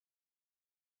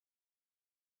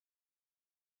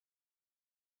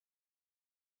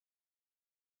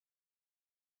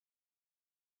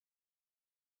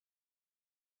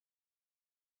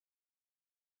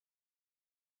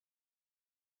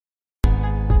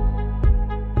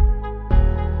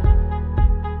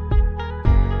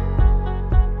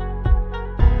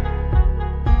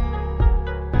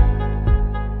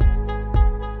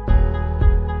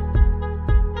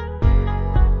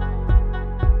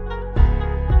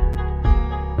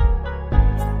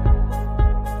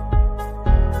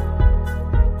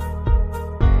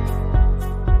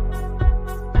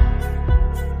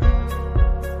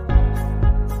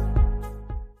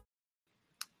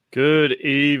Good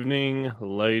evening,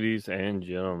 ladies and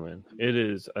gentlemen. It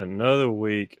is another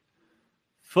week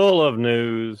full of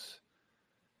news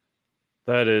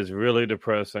that is really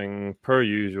depressing, per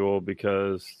usual,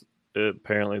 because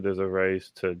apparently there's a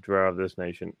race to drive this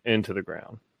nation into the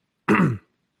ground.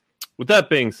 With that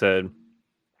being said,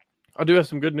 I do have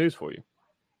some good news for you.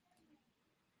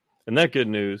 And that good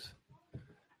news is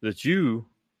that you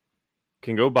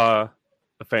can go buy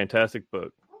a fantastic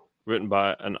book written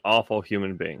by an awful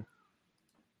human being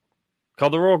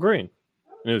called The Royal Green.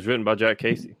 And it was written by Jack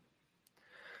Casey.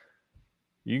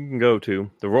 You can go to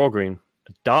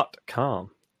theroyalgreen.com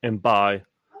and buy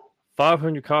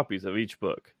 500 copies of each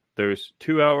book. There's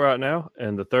 2 out right now,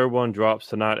 and the third one drops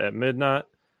tonight at midnight.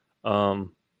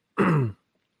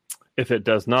 If it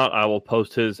does not, I will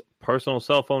post his personal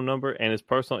cell phone number and his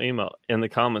personal email in the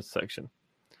comments section.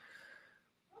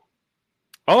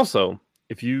 Also,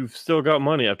 if you've still got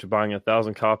money after buying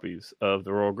 1,000 copies of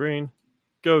The Royal Green,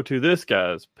 go to this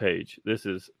guy's page. This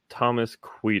is Thomas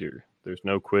Queter. There's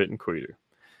no quit in Queter.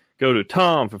 Go to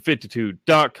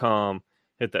tomfor52.com,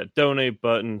 hit that donate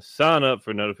button, sign up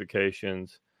for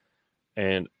notifications,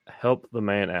 and help the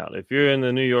man out. If you're in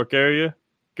the New York area,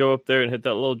 go up there and hit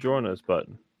that little join us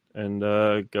button and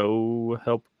go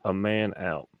help a man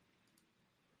out.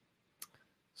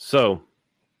 So,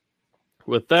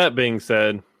 with that being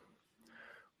said,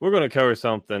 we're going to cover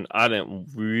something I didn't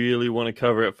really want to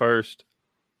cover at first,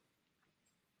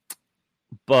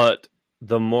 but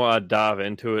the more I dive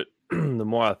into it, the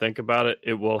more I think about it,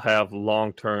 it will have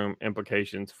long-term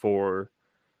implications for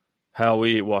how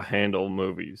we will handle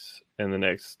movies in the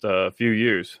next few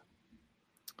years.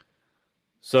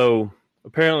 So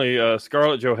apparently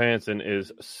Scarlett Johansson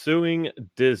is suing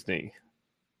Disney.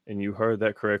 And you heard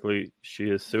that correctly. She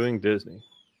is suing Disney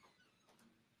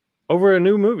over a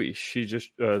new movie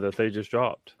that they just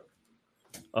dropped.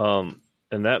 And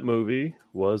that movie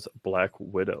was Black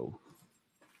Widow.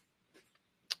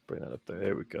 Bring that up there.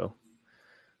 There we go.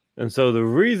 And so the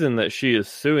reason that she is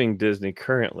suing Disney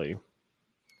currently,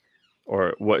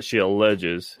 or what she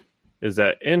alleges, is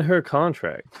that in her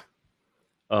contract,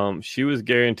 she was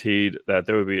guaranteed that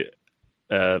there would be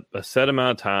a set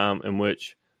amount of time in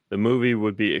which the movie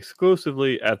would be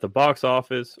exclusively at the box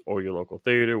office or your local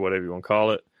theater, whatever you want to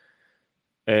call it.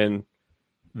 And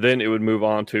then it would move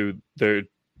on to the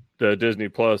Disney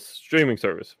Plus streaming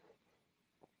service.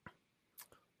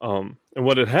 And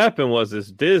what had happened was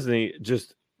this Disney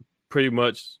just pretty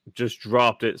much just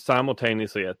dropped it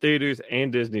simultaneously at theaters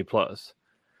and Disney Plus.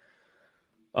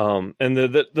 And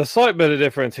the slight bit of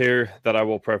difference here that I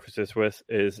will preface this with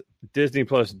is Disney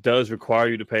Plus does require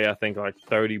you to pay, I think, like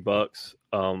 $30,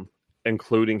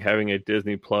 including having a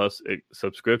Disney Plus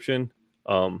subscription,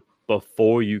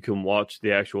 before you can watch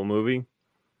the actual movie.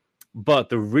 But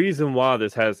the reason why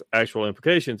this has actual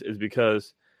implications is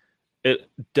because it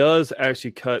does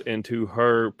actually cut into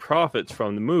her profits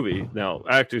from the movie. Now,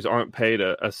 actors aren't paid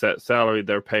a set salary.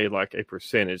 They're paid like a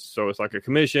percentage. So it's like a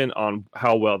commission on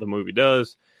how well the movie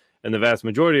does. And the vast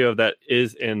majority of that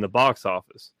is in the box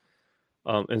office.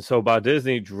 And so by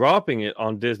Disney dropping it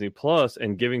on Disney Plus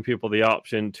and giving people the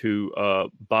option to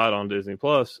buy it on Disney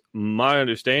Plus, my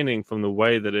understanding from the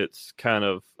way that it's kind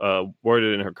of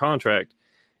worded in her contract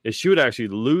is she would actually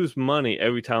lose money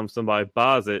every time somebody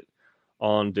buys it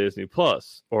on Disney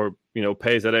Plus, or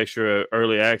pays that extra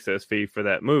early access fee for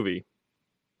that movie.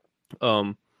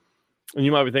 And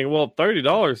you might be thinking, well,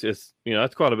 $30 is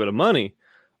that's quite a bit of money.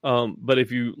 But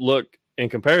if you look in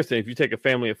comparison, if you take a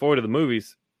family of 4 to the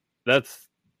movies, that's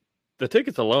the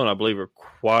tickets alone, I believe, are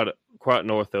quite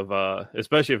north of,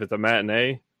 especially if it's a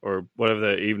matinee or whatever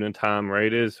the evening time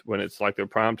rate is when it's like their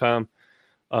prime time.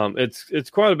 It's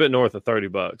quite a bit north of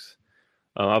 $30.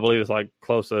 I believe it's like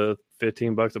close to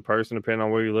 $15 a person, depending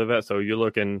on where you live at. So you're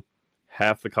looking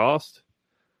half the cost.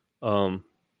 And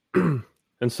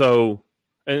so,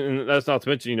 and that's not to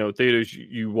mention, theaters,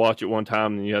 you watch it one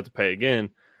time and you have to pay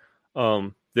again.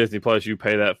 Disney Plus, you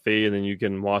pay that fee and then you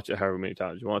can watch it however many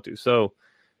times you want to. So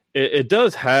it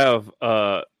does have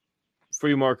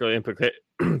free market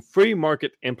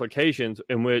implications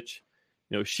in which,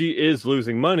 she is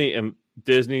losing money, and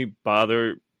Disney, by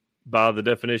the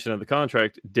definition of the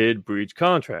contract, did breach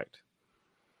contract.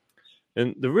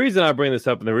 And the reason I bring this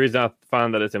up and the reason I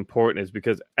find that it's important is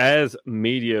because as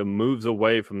media moves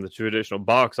away from the traditional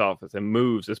box office and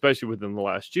moves, especially within the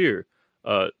last year,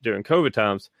 during COVID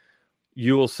times,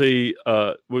 you will see,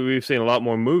 we've seen a lot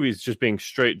more movies just being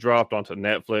straight dropped onto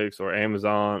Netflix or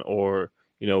Amazon or,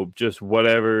 just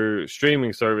whatever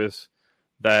streaming service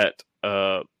that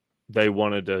they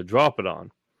wanted to drop it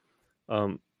on.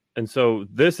 And so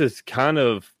this is kind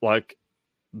of like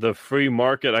the free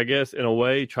market, I guess, in a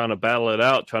way, trying to battle it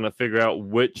out, trying to figure out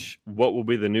what will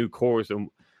be the new course and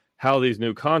how these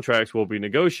new contracts will be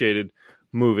negotiated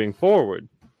moving forward.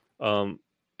 In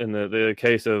the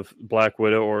case of Black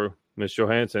Widow or Miss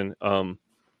Johansson,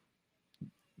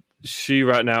 she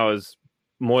right now is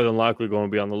more than likely going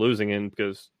to be on the losing end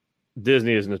because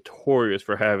Disney is notorious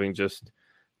for having just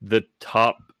the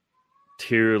top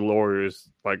tier lawyers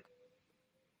like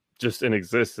just in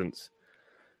existence.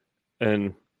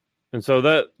 And so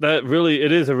that really,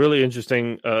 it is a really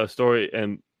interesting story,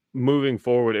 and moving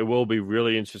forward, it will be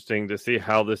really interesting to see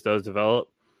how this does develop.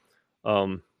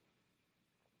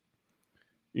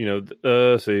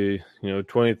 Let's see,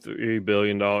 $23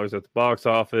 billion at the box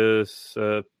office.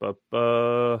 And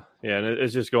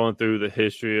it's just going through the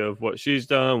history of what she's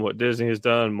done, what Disney has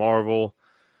done, Marvel.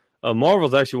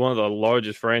 Marvel's actually one of the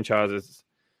largest franchises,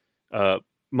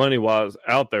 money-wise,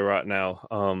 out there right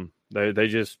now. They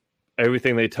just,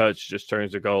 everything they touch just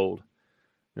turns to gold.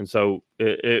 And so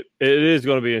it is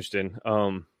going to be interesting.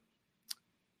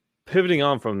 Pivoting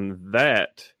on from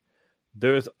that,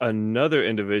 there's another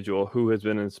individual who has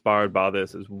been inspired by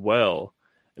this as well,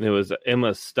 and it was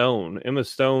Emma Stone. Emma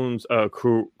Stone's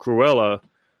Cruella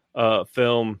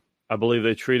film, I believe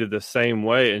they treated the same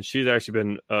way, and she's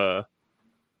actually been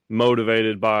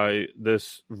motivated by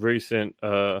this recent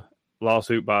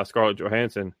lawsuit by Scarlett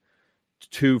Johansson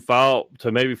to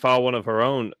maybe file one of her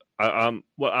own. I'm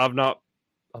not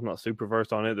super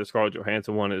versed on it. The Scarlett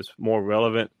Johansson one is more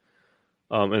relevant,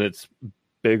 and it's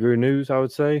bigger news, I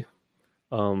would say.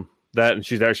 That, and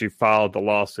she's actually filed the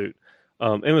lawsuit.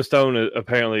 Emma Stone,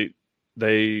 apparently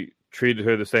they treated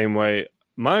her the same way.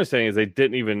 My understanding is they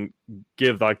didn't even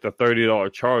give like the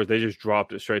 $30 charge. They just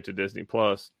dropped it straight to Disney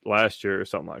Plus last year or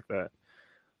something like that.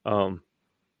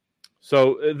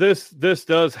 So this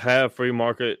does have free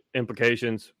market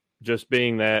implications, just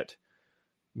being that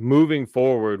moving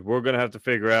forward, we're going to have to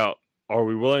figure out, are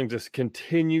we willing to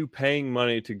continue paying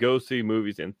money to go see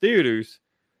movies in theaters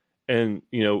and,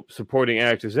 supporting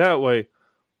actors that way,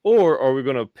 or are we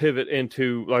going to pivot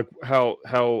into like how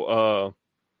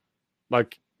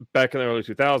like back in the early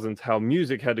 2000s, how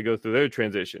music had to go through their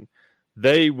transition.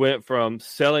 They went from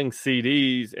selling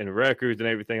CDs and records and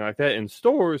everything like that in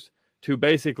stores to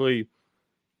basically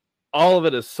all of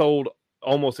it is sold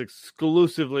almost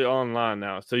exclusively online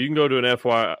now. So you can go to an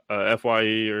FYE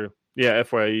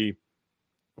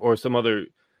or some other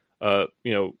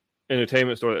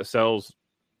entertainment store that sells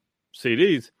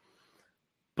CDs,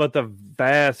 but the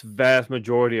vast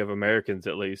majority of Americans,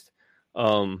 at least,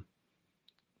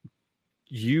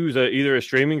 use either a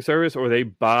streaming service or they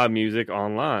buy music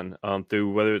online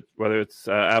through whether it's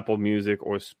Apple Music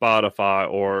or Spotify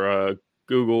or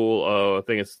Google. I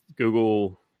think it's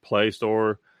Google Play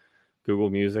Store, Google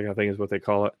Music, I think is what they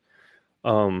call it.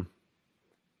 And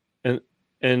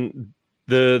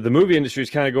the movie industry is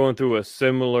kind of going through a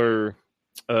similar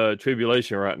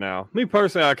tribulation right now. Me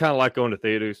personally, I kind of like going to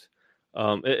theaters.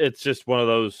 It's just one of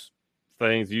those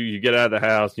things. You get out of the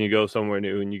house and you go somewhere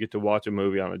new and you get to watch a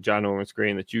movie on a ginormous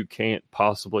screen that you can't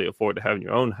possibly afford to have in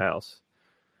your own house.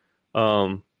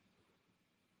 But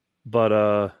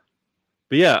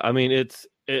yeah, I mean, it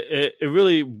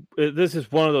really, this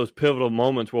is one of those pivotal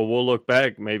moments where we'll look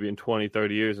back maybe in 20,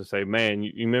 30 years and say, man,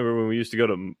 you remember when we used to go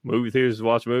to movie theaters to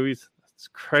watch movies? It's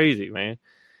crazy, man.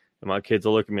 And my kids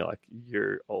will look at me like,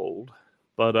 you're old.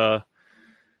 But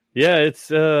yeah, it's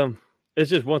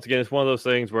just, once again, it's one of those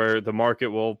things where the market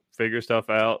will figure stuff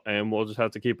out and we'll just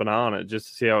have to keep an eye on it just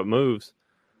to see how it moves.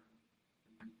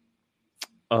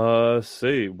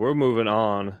 See, we're moving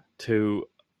on to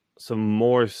some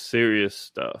more serious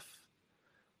stuff,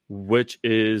 which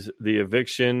is the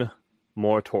eviction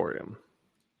moratorium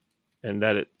and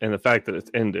the fact that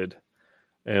it's ended,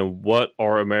 and what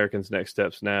are Americans' next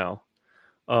steps now.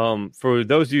 For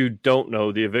those of you who don't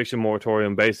know, the eviction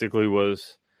moratorium basically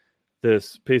was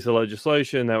this piece of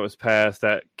legislation that was passed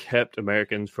that kept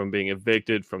Americans from being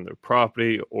evicted from their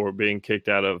property or being kicked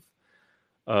out of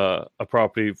a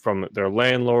property from their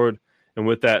landlord. And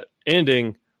with that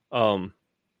ending, I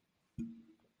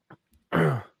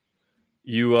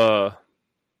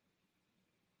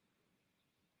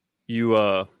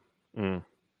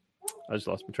just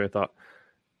lost my train of thought.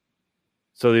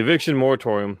 So the eviction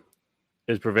moratorium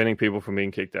is preventing people from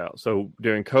being kicked out. So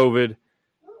during COVID,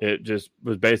 it just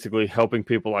was basically helping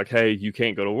people like, hey, you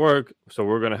can't go to work, so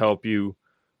we're going to help you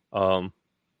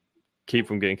keep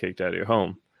from getting kicked out of your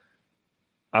home.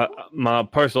 My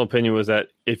personal opinion was that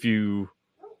if you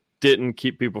didn't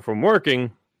keep people from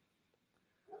working,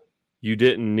 you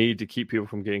didn't need to keep people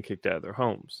from getting kicked out of their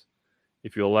homes.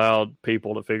 If you allowed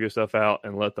people to figure stuff out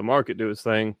and let the market do its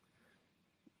thing,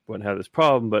 wouldn't have this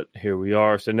problem, but here we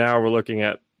are. So now we're looking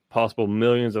at possible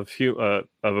millions of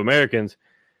Americans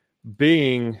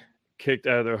being kicked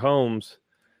out of their homes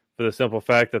for the simple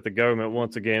fact that the government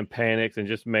once again panics and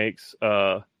just makes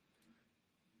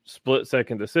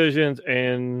split-second decisions,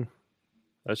 and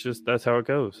that's how it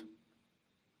goes.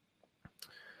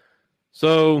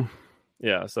 So,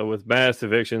 yeah, so with mass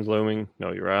evictions looming,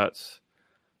 know your rights.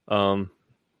 I'm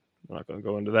not going to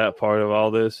go into that part of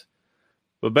all this,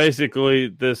 but basically,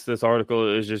 this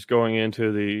article is just going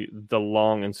into the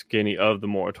long and skinny of the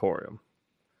moratorium.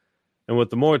 And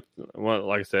with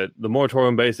like I said, the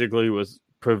moratorium basically was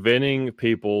preventing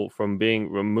people from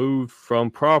being removed from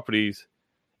properties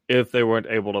if they weren't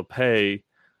able to pay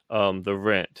the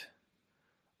rent.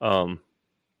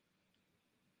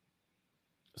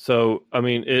 So, I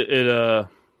mean, I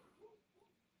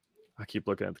keep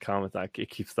looking at the comments. It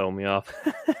keeps throwing me off.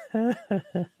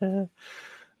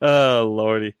 Oh,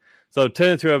 Lordy. So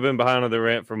tenants who have been behind on their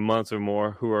rent for months or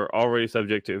more, who are already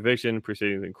subject to eviction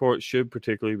proceedings in court, should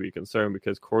particularly be concerned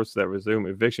because courts that resume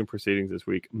eviction proceedings this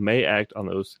week may act on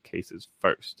those cases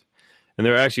first. And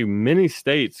there are actually many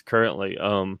states currently.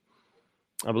 I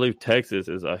believe Texas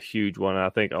is a huge one. I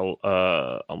think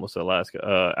almost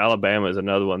Alaska. Alabama is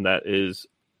another one that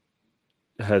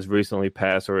has recently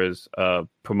passed or has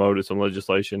promoted some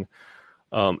legislation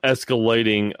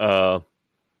escalating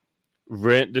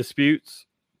rent disputes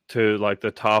to like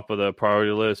the top of the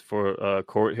priority list for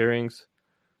court hearings.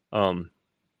 So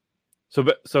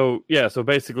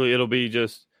basically it'll be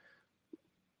just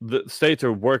the states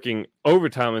are working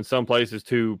overtime in some places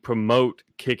to promote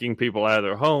kicking people out of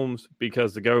their homes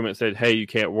because the government said, hey, you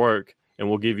can't work and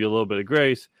we'll give you a little bit of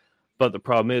grace. But the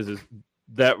problem is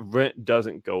that rent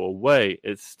doesn't go away.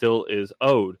 It still is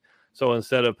owed. So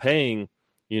instead of paying,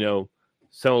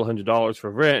 several $100s for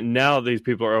rent, now these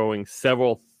people are owing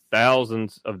several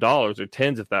thousands of dollars or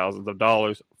tens of thousands of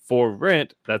dollars for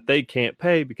rent that they can't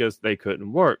pay because they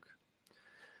couldn't work.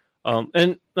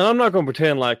 And I'm not going to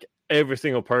pretend like every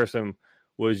single person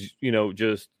was,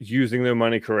 just using their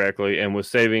money correctly and was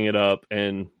saving it up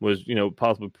and was,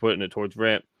 possibly putting it towards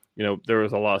rent. There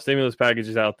was a lot of stimulus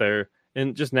packages out there,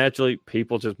 and just naturally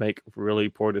people just make really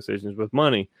poor decisions with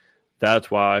money. That's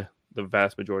why the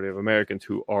vast majority of Americans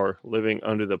who are living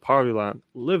under the poverty line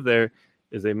live there,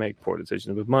 is they make poor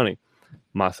decisions with money,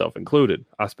 myself included.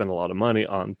 I spend a lot of money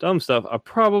on dumb stuff I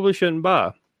probably shouldn't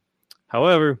buy.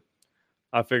 However,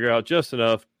 I figure out just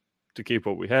enough to keep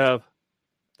what we have,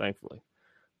 thankfully.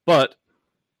 But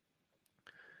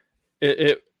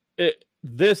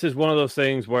this is one of those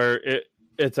things where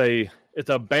it's a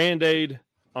Band-Aid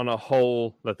on a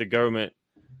hole that the government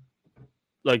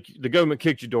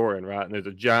kicked your door in, right? And there's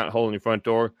a giant hole in your front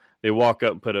door. They walk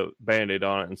up and put a Band-Aid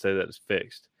on it and say that it's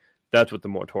fixed. That's what the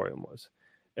moratorium was.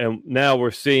 And now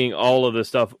we're seeing all of this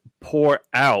stuff pour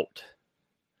out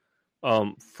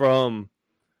from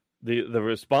the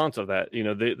response of that.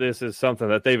 This is something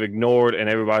that they've ignored and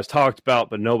everybody's talked about,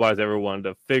 but nobody's ever wanted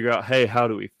to figure out, hey, how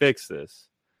do we fix this?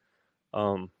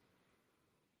 And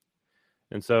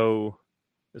so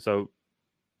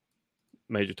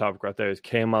major topic right there is,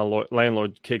 can my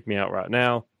landlord kick me out right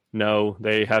now? No,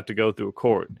 they have to go through a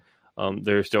court.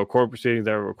 There's still court proceedings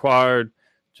that are required,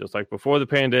 just like before the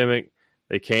pandemic.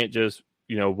 They can't just,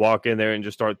 walk in there and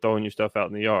just start throwing your stuff out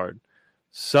in the yard.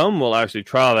 Some will actually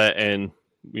try that, and,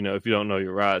 if you don't know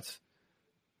your rights,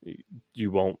 you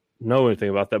won't know anything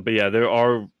about that. But yeah, there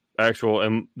are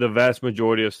and the vast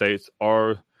majority of states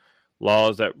are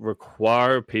laws that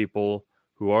require people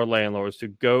who are landlords to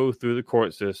go through the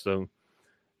court system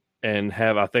and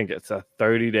have, I think it's a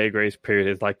 30-day grace period.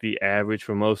 It's like the average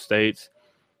for most states.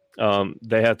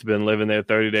 They have to been living there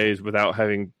 30 days without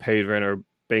having paid rent or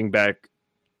being back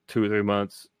 2 or 3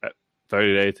 months at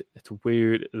 30 days. It's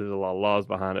weird. There's a lot of laws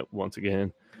behind it once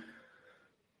again.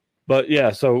 But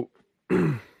yeah, so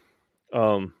there's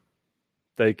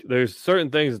certain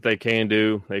things that they can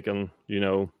do. They can,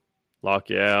 lock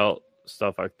you out,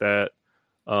 stuff like that.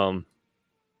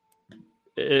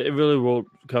 It really will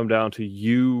come down to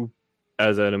you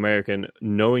as an American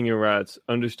knowing your rights,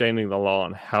 understanding the law,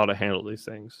 and how to handle these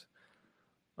things.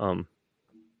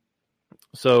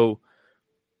 So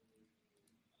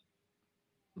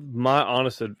my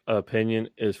honest opinion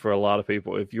is, for a lot of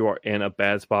people, if you are in a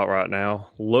bad spot right now,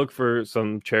 look for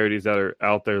some charities that are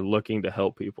out there looking to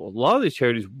help people. A lot of these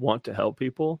charities want to help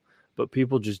people, but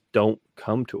people just don't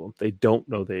come to them. They don't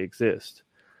know they exist.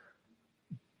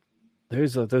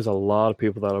 There's a lot of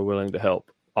people that are willing to help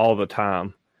all the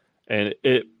time. And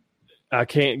I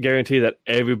can't guarantee that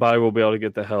everybody will be able to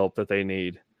get the help that they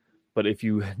need. But if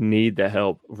you need the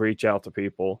help, reach out to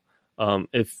people.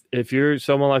 If you're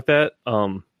someone like that,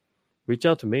 reach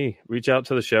out to me, reach out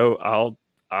to the show.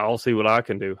 I'll see what I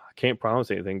can do. I can't promise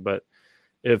anything, but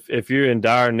if you're in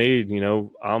dire need, you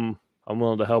know, I'm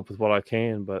willing to help with what I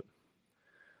can. But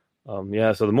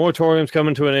yeah, so the moratorium's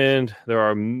coming to an end. There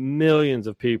are millions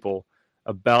of people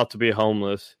about to be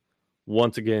homeless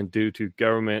once again due to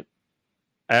government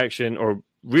action or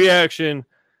reaction,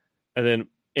 and then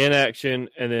inaction,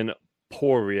 and then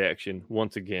poor reaction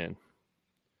once again.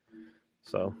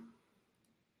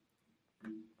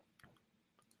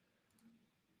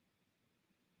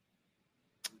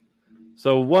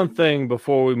 So one thing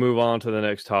before we move on to the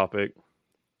next topic,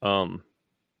 what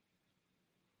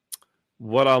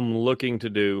I'm looking to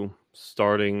do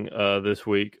starting this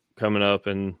week, coming up,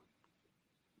 and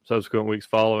subsequent weeks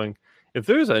following, if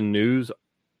there's a news,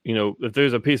 you know, if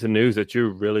there's a piece of news that you're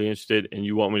really interested in and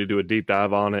you want me to do a deep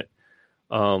dive on it,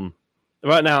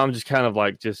 right now I'm just kind of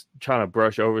like just trying to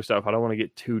brush over stuff. I don't want to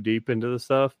get too deep into the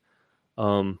stuff,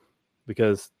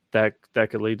 because that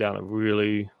could lead down a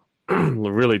really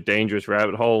really dangerous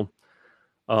rabbit hole.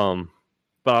 But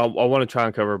I want to try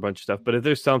and cover a bunch of stuff. But if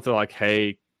there's something like,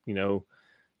 hey, you know,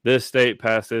 this state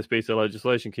passed this piece of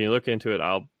legislation, can you look into it?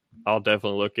 I'll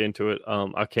definitely look into it.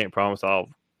 I can't promise I'll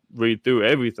read through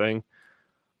everything,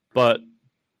 but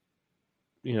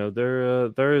you know,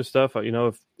 there is stuff. You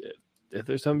know, if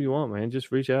there's something you want, man,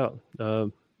 just reach out.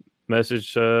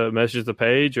 Message the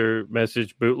page or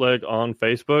message Bootleg on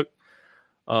Facebook,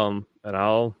 and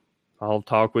I'll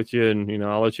talk with you, and you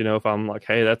know, I'll let you know if I'm like,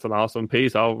 hey, that's an awesome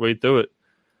piece. I'll read through it.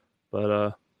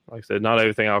 But like I said, not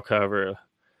everything I'll cover.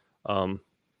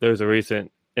 There's a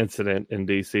recent incident in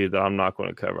DC that I'm not going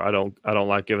to cover. I don't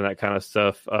like giving that kind of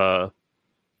stuff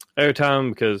airtime,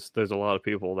 because there's a lot of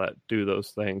people that do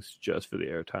those things just for the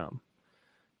airtime.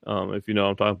 If you know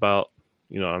what I'm talking about,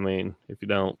 you know what I mean. If you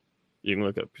don't, you can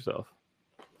look it up yourself.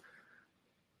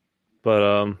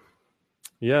 But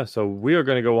yeah, so we are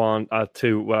going to go on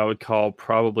to what I would call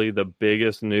probably the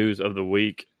biggest news of the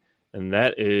week, and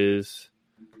that is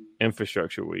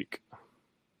Infrastructure Week.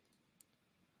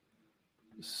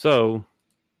 So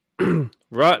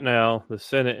right now, the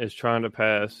Senate is trying to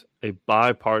pass a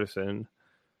bipartisan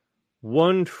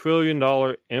 $1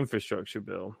 trillion infrastructure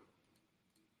bill.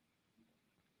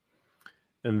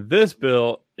 And this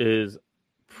bill is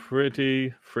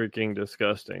pretty freaking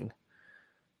disgusting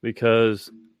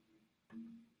because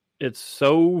it's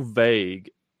so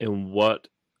vague in what,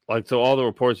 like, so all the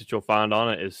reports that you'll find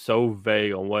on it is so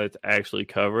vague on what it's actually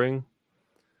covering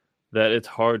that it's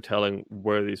hard telling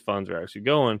where these funds are actually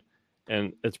going.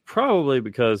 And it's probably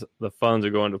because the funds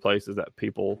are going to places that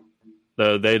people,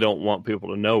 they don't want people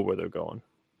to know where they're going.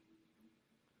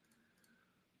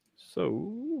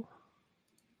 So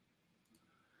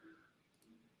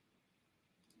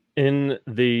in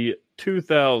the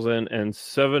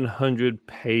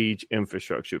 2,700-page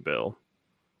infrastructure bill,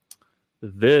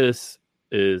 this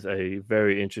is a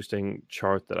very interesting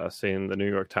chart that I seen the New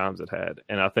York Times had,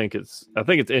 and I think it's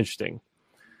interesting.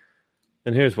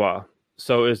 And here's why.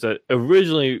 So is that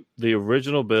originally the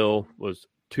original bill was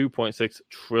 $2.6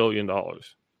 trillion.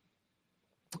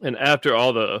 And after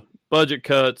all the budget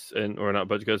cuts, or not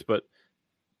budget cuts, but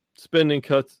spending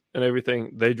cuts and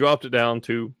everything, they dropped it down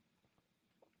to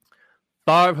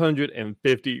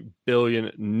 $550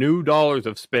 billion new dollars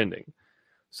of spending.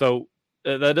 So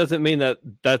that doesn't mean that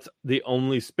that's the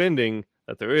only spending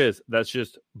that there is. That's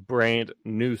just brand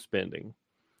new spending.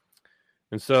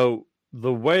 And so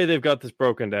the way they've got this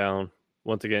broken down,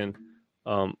 once again,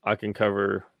 I can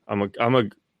cover. I'm a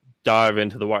dive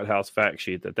into the White House fact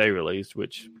sheet that they released,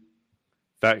 which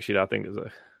fact sheet I think is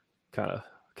a kind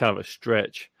of a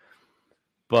stretch,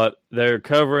 but they're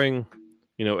covering,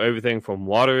 you know, everything from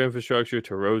water infrastructure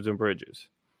to roads and bridges.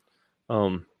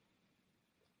 And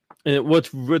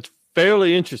what's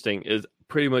fairly interesting is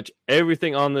pretty much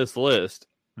everything on this list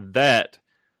that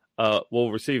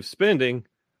will receive spending,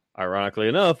 ironically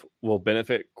enough, will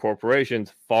benefit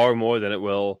corporations far more than it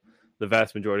will the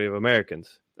vast majority of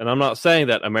Americans. And I'm not saying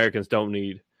that Americans don't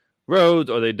need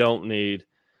roads or they don't need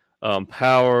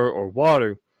power or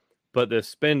water, but this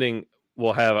spending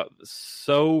will have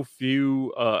so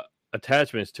few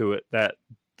attachments to it that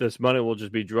this money will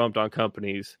just be dumped on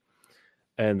companies,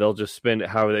 and they'll just spend it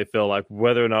however they feel like,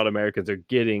 whether or not Americans are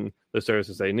getting the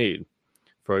services they need.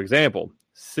 For example,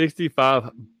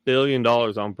 $65 billion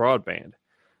on broadband.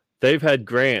 They've had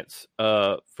grants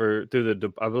I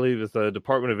believe it's the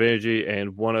Department of Energy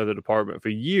and one other department for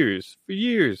years,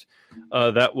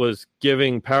 that was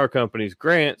giving power companies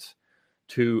grants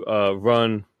to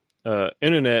run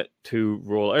internet to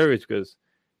rural areas, because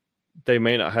they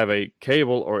may not have a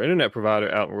cable or internet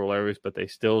provider out in rural areas, but they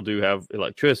still do have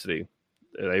electricity.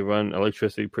 They run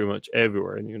electricity pretty much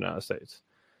everywhere in the United States.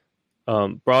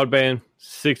 Broadband,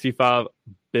 $65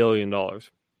 billion.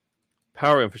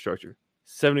 Power infrastructure,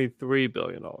 $73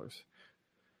 billion.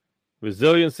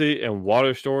 Resiliency and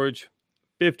water storage,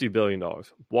 $50 billion.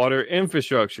 Water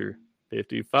infrastructure,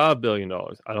 $55 billion.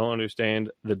 I don't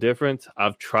understand the difference.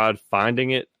 I've tried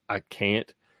finding it. I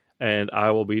can't. And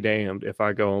I will be damned if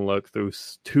I go and look through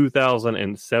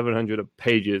 2,700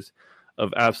 pages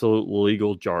of absolute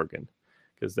legal jargon,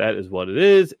 because that is what it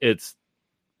is. It's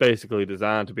basically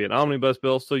designed to be an omnibus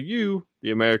bill, so you,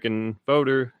 the American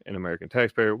voter and American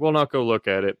taxpayer, will not go look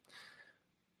at it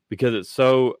because it's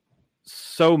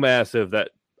so massive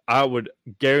that I would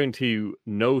guarantee you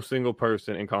no single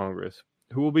person in Congress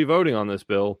who will be voting on this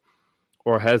bill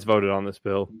or has voted on this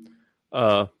bill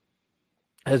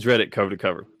has read it cover to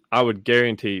cover. I would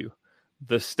guarantee you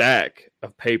the stack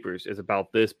of papers is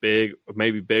about this big, or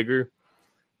maybe bigger.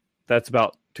 That's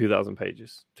about 2,000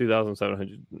 pages,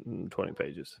 2,720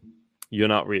 pages. You're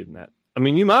not reading that. I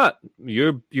mean, you might.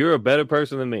 You're a better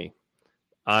person than me.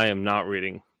 I am not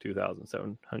reading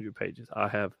 2,700 pages. I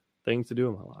have things to do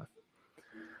in my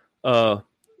life.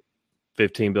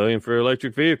 $15 billion for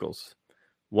electric vehicles,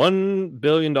 $1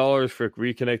 billion for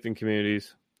reconnecting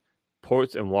communities,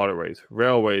 ports and waterways,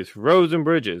 railways, roads and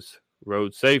bridges,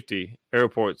 road safety,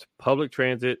 airports, public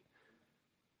transit,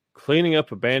 cleaning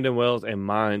up abandoned wells and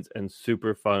mines, and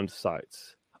Superfund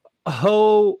sites.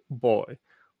 Oh boy.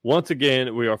 Once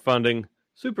again, we are funding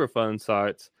Superfund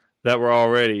sites that we're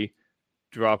already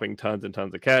dropping tons and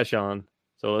tons of cash on.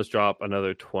 So let's drop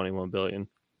another $21 billion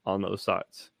on those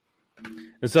sites.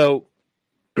 And so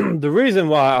the reason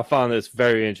why I find this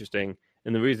very interesting,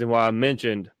 and the reason why I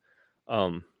mentioned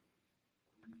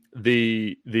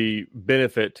the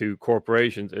benefit to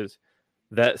corporations, is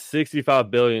that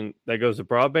 $65 billion that goes to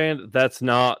broadband. That's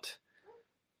not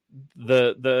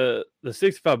the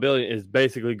 $65 billion is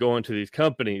basically going to these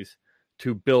companies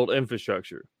to build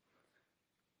infrastructure.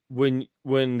 When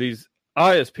these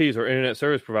ISPs or internet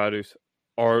service providers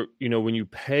are, when you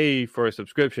pay for a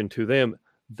subscription to them,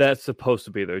 that's supposed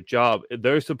to be their job.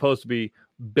 They're supposed to be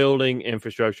building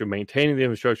infrastructure, maintaining the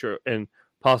infrastructure, and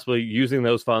possibly using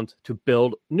those funds to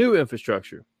build new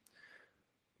infrastructure.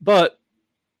 But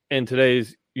in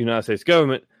today's United States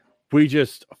government, we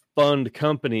just fund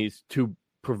companies to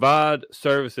provide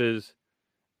services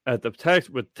at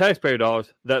with taxpayer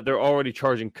dollars that they're already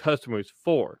charging customers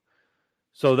for.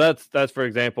 So that's for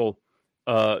example,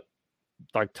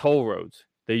 like toll roads.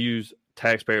 They use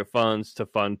taxpayer funds to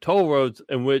fund toll roads,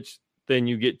 in which then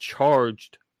you get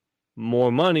charged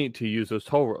more money to use those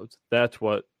toll roads. That's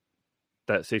what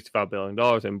that $65 billion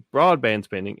in broadband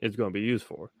spending is going to be used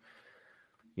for.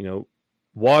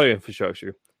 Water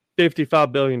infrastructure,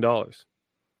 $55 billion.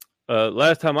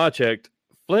 Last time I checked,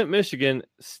 Flint, Michigan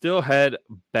still had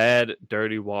bad,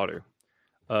 dirty water.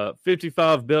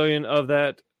 $55 billion of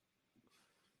that,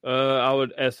 I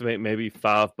would estimate maybe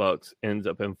 $5 ends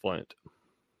up in Flint.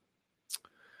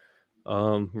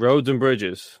 Roads and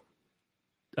bridges,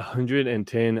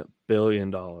 $110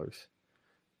 billion.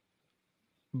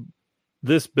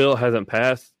 This bill hasn't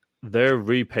passed. They're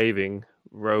repaving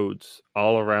roads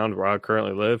all around where I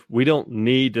currently live. We don't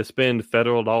need to spend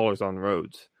federal dollars on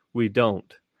roads. We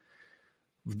don't.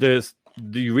 The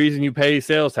reason you pay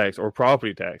sales tax or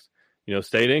property tax,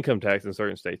 state income tax in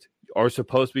certain states, are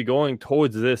supposed to be going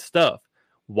towards this stuff.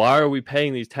 Why are we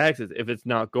paying these taxes if it's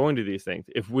not going to these things?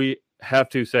 If we have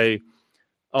to say,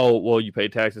 oh, well, you pay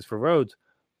taxes for roads,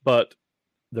 but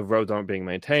the roads aren't being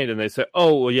maintained, and they say,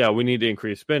 oh, well, yeah, we need to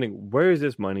increase spending. Where is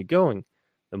this money going?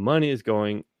 The money is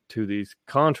going to these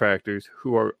contractors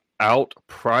who are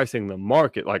outpricing the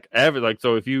market.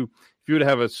 So if you were to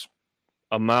have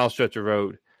a mile stretch of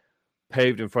road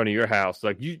paved in front of your house,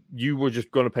 like you were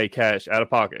just going to pay cash out of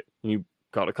pocket, and you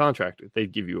called a contractor,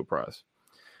 they'd give you a price.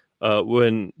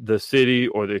 When the city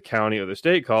or the county or the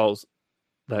state calls,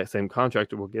 that same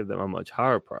contractor will give them a much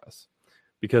higher price,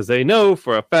 because they know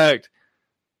for a fact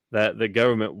that the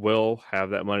government will have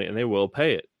that money and they will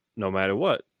pay it no matter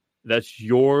what. That's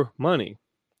your money.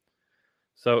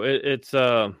 So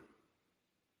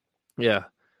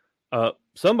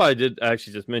somebody did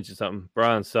actually just mention something.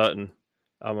 Brian Sutton.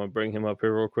 I'm going to bring him up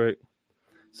here real quick.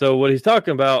 So what he's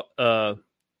talking about,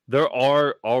 there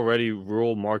are already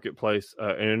rural marketplace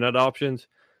internet options.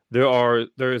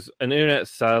 There's an internet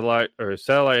satellite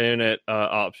internet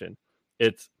option.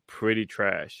 It's pretty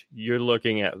trash. You're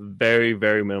looking at very,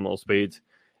 very minimal speeds.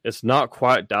 It's not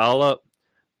quite dial up,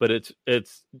 but it's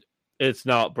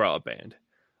not broadband.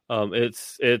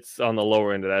 It's on the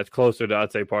lower end of that. It's closer to,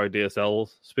 I'd say, probably DSL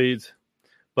speeds.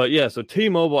 But yeah, so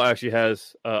T-Mobile actually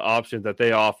has options that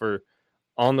they offer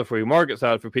on the free market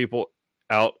side for people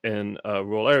out in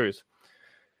rural areas.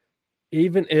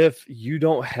 Even if you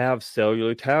don't have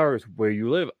cellular towers where you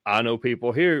live, I know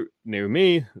people here near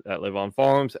me that live on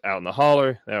farms out in the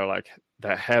holler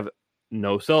that have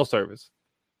no cell service.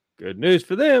 Good news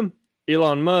for them.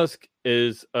 Elon Musk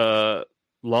is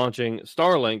launching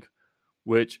Starlink,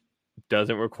 which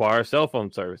doesn't require cell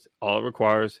phone service. All it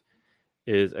requires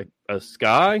is a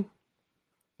sky,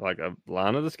 like a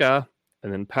line of the sky,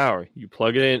 and then power. You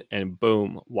plug it in and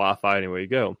boom, Wi-Fi anywhere you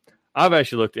go. I've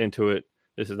actually looked into it.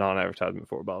 This is not an advertisement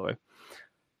for, by the way.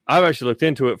 I've actually looked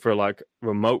into it for like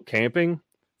remote camping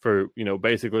for,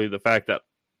 basically the fact that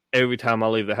every time I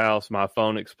leave the house, my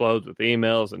phone explodes with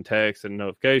emails and texts and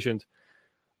notifications.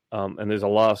 And there's a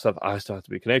lot of stuff I still have to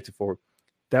be connected for.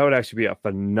 That would actually be a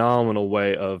phenomenal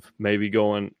way of maybe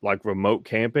going like remote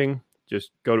camping.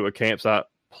 Just go to a campsite,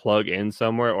 plug in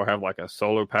somewhere, or have like a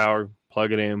solar power,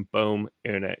 plug it in, boom,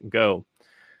 internet, and go.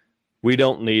 We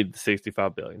don't need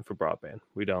 $65 billion for broadband.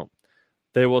 We don't.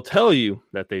 They will tell you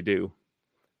that they do.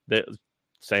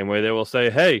 Same way they will say,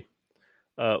 hey,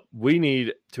 we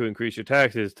need to increase your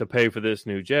taxes to pay for this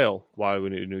new jail. Why do we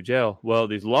need a new jail? Well,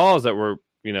 these laws that we're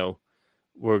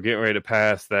getting ready to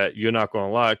pass that you're not going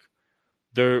to like,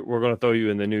 we're going to throw you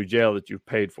in the new jail that you've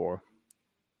paid for.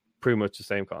 Pretty much the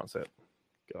same concept.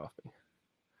 Get off me.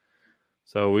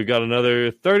 So we got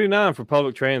another 39 for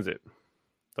public transit.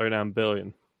 39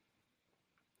 billion.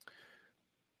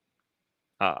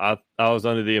 I was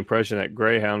under the impression that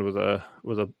Greyhound was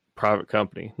a private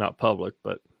company, not public,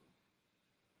 but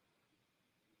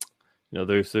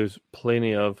there's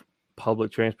plenty of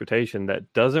public transportation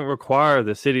that doesn't require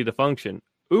the city to function.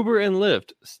 Uber and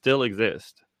Lyft still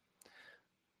exist,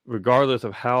 regardless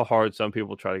of how hard some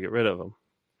people try to get rid of them.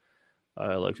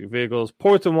 Electric vehicles,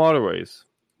 ports and waterways.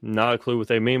 Not a clue what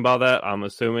they mean by that. I'm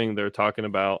assuming they're talking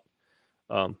about.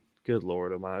 Good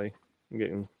Lord Almighty,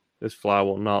 this fly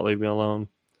will not leave me alone.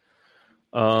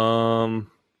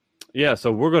 Yeah,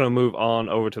 so we're going to move on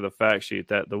over to the fact sheet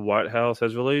that the White House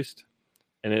has released,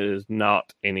 and it is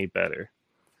not any better.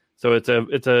 So it's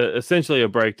essentially a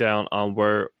breakdown on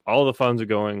where all the funds are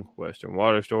going: Western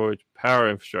Water Storage, Power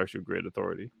Infrastructure Grid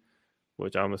Authority,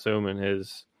 which I'm assuming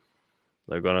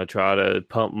they're going to try to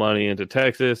pump money into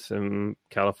Texas and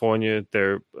California,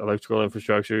 their electrical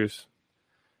infrastructures,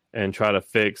 and try to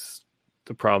fix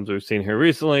the problems we've seen here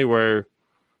recently where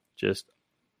I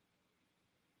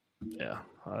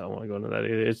don't want to go into that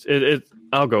either.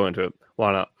 I'll go into it.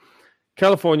 Why not?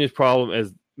 California's problem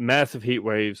is massive heat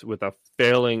waves with a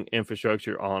failing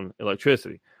infrastructure on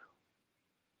electricity.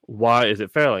 Why is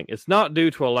it failing? It's not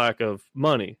due to a lack of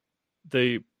money.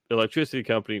 The electricity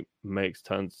company makes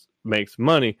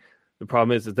money. The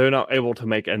problem is that they're not able to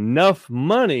make enough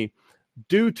money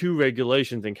due to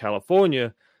regulations in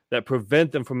California that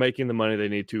prevent them from making the money they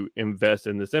need to invest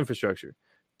in this infrastructure.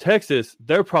 Texas,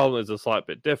 their problem is a slight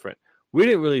bit different. We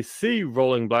didn't really see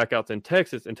rolling blackouts in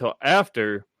Texas until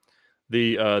after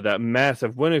that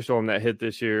massive winter storm that hit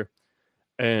this year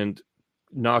and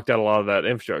knocked out a lot of that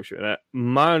infrastructure. And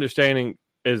my understanding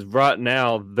is right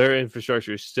now their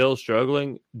infrastructure is still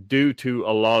struggling due to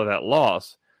a lot of that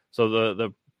loss. So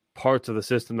the parts of the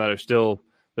system that are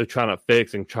they're trying to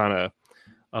fix and trying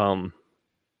to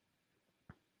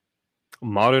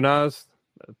modernize.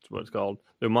 That's what it's called.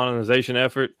 Their modernization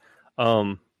effort.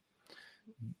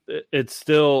 It's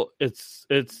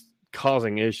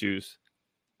causing issues.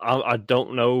 I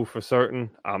don't know for certain.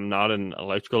 I'm not an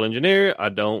electrical engineer.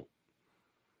 I'm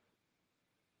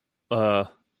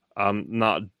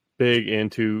not big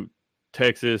into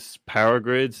Texas power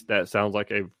grids. That sounds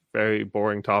like a very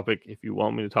boring topic. If you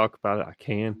want me to talk about it, I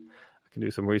can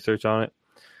do some research on it.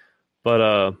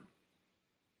 But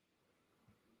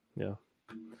yeah.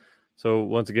 So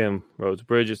once again, roads,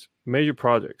 bridges, major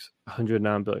projects,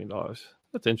 $109 billion.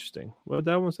 That's interesting. What did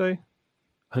that one say?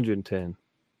 110.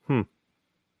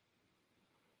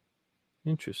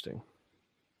 Interesting.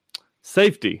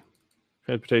 Safety,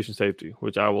 transportation safety,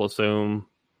 which I will assume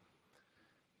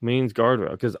means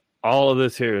guardrail, because all of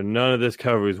this here, none of this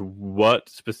covers what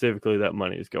specifically that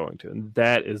money is going to. And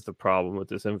that is the problem with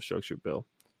this infrastructure bill.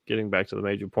 Getting back to the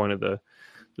major point of the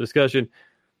discussion,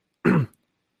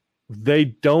 they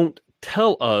don't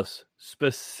tell us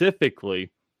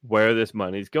specifically where this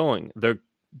money is going. They're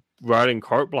writing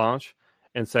carte blanche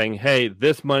and saying, hey,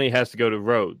 this money has to go to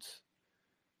roads.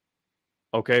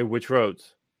 Okay, which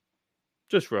roads?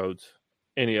 Just roads.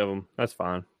 Any of them. That's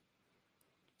fine.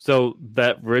 So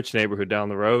that rich neighborhood down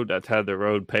the road that's had their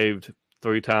road paved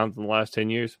 3 times in the last 10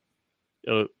 years,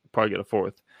 it'll probably get a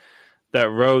 4th. That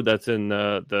road that's in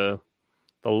the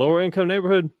lower income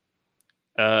neighborhood,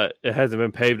 it hasn't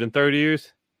been paved in 30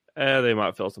 years. They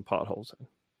might fill some potholes in.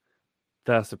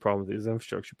 That's the problem with these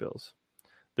infrastructure bills.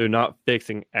 They're not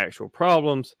fixing actual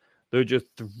problems. They're just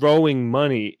throwing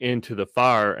money into the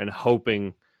fire and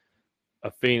hoping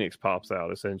a phoenix pops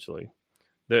out, essentially.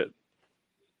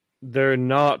 They're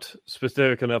not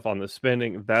specific enough on the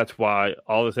spending. That's why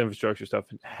all this infrastructure stuff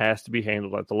has to be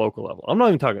handled at the local level. I'm not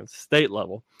even talking state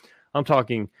level. I'm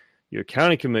talking your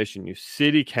county commission, your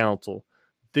city council,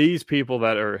 these people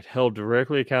that are held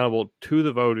directly accountable to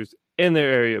the voters in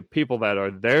their area, people that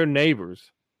are their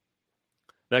neighbors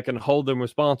that can hold them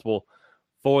responsible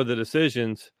for the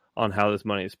decisions on how this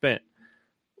money is spent.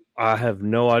 I have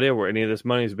no idea where any of this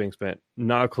money is being spent.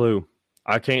 Not a clue.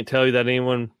 I can't tell you that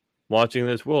anyone watching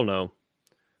this will know.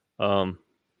 Yeah,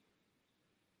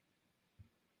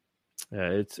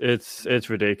 it's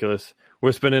ridiculous.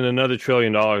 We're spending another $1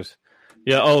 trillion.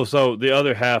 Yeah. Oh, so the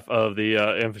other half of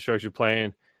the infrastructure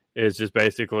plan is just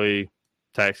basically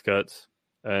tax cuts,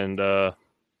 and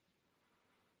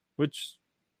which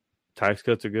tax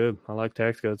cuts are good. I like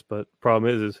tax cuts, but the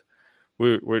problem is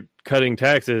we're cutting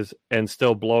taxes and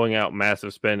still blowing out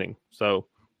massive spending. So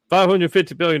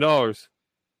 $550 billion,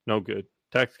 no good.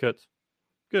 Tax cuts,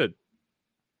 good.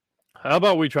 How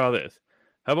about we try this?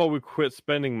 How about we quit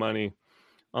spending money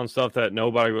on stuff that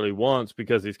nobody really wants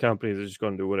because these companies are just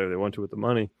going to do whatever they want to with the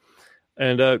money,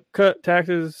 and cut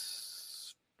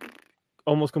taxes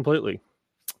almost completely.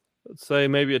 Let's say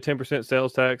maybe a 10%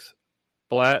 sales tax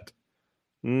flat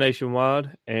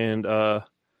nationwide, and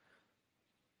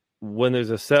when there's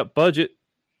a set budget,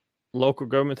 local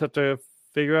governments have to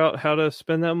figure out how to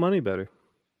spend that money better.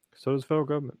 So does the federal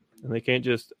government, and they can't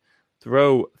just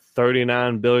throw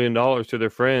 $39 billion to their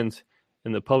friends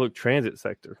in the public transit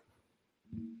sector.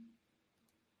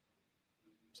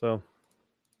 So,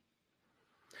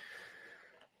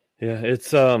 yeah, it's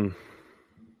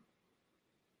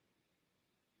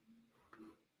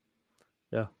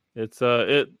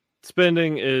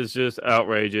spending is just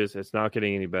outrageous. It's not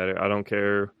getting any better. I don't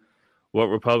care what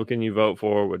Republican you vote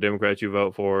for, what Democrat you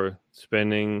vote for.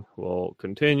 Spending will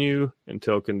continue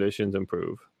until conditions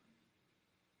improve.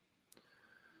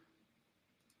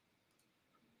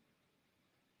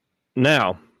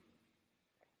 Now,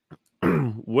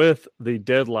 with the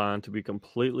deadline to be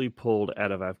completely pulled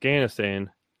out of Afghanistan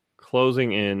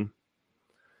closing in,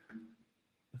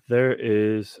 there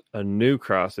is a new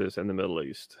crisis in the Middle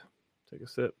East. Take a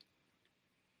sip.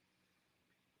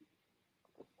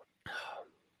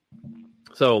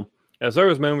 So, as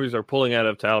service members are pulling out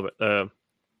of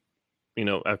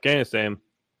Afghanistan,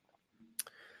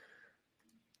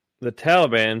 the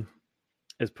Taliban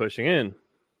is pushing in,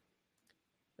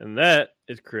 and that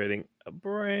is creating a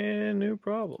brand new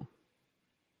problem.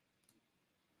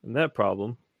 And that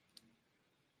problem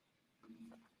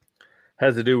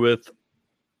has to do with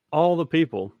all the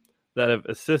people that have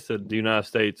assisted the United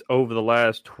States over the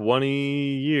last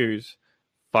 20 years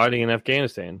fighting in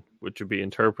Afghanistan, which would be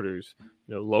interpreters,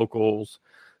 locals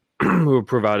who have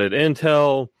provided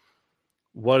intel,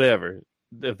 whatever.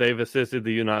 If they've assisted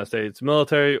the United States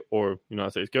military or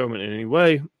United States government in any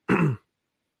way,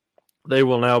 they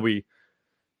will now be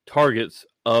targets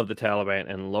of the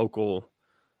Taliban and local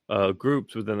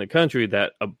groups within the country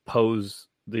that oppose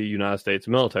the United States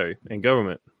military and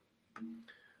government.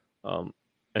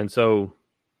 And so,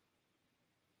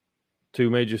 two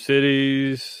major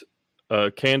cities,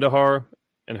 Kandahar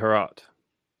and Herat,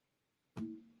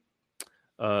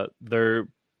 they're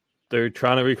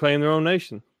trying to reclaim their own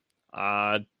nation.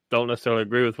 I don't necessarily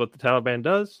agree with what the Taliban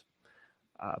does.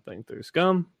 I think they're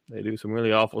scum. They do some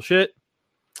really awful shit.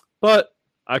 But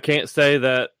I can't say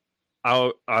that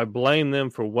I blame them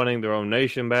for wanting their own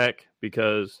nation back,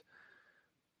 because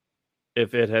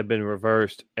if it had been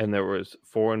reversed and there was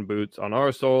foreign boots on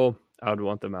our soil, I would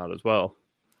want them out as well.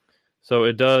 So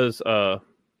it does. So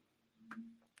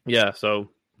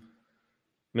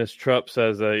Ms. Trump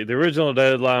says the original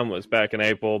deadline was back in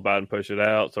April. Biden pushed it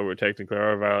out, so we're technically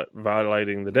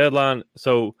violating the deadline.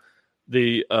 So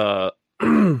the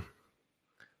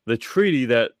the treaty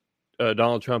that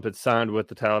Donald Trump had signed with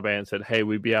the Taliban said, hey,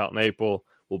 we'd be out in April.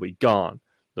 We'll be gone.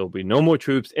 There'll be no more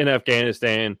troops in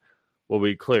Afghanistan. We'll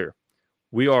be clear.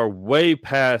 We are way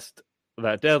past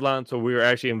that deadline, so we are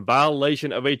actually in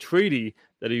violation of a treaty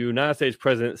that a United States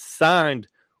president signed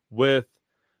with,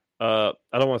 I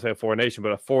don't want to say a foreign nation,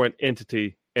 but a foreign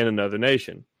entity in another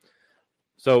nation.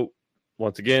 So,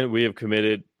 once again, we have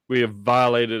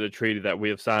violated a treaty that we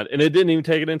have signed, and it didn't even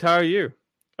take an entire year.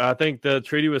 I think the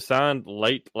treaty was signed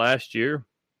late last year.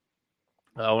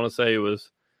 I want to say it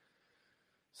was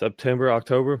September,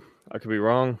 October. I could be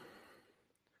wrong.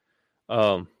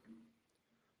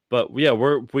 But yeah,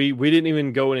 we didn't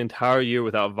even go an entire year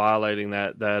without violating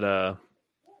that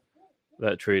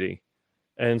treaty.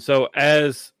 And so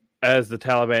as the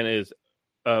Taliban is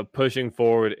pushing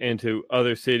forward into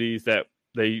other cities that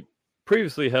they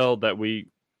previously held that we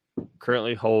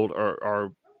currently hold or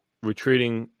are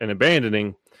retreating and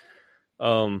abandoning,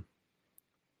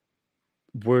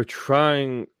 we're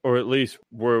trying, or at least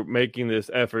we're making this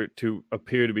effort to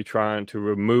appear to be trying to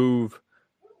remove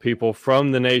people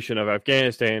from the nation of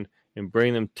Afghanistan and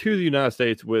bring them to the United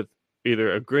States with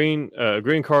either a green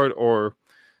card or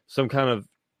some kind of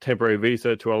temporary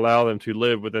visa to allow them to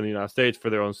live within the United States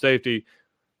for their own safety,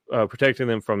 protecting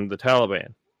them from the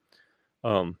Taliban.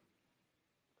 And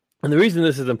the reason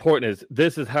this is important is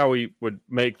this is how we would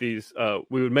make these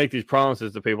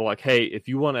promises to people like, hey, if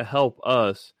you want to help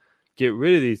us get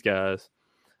rid of these guys,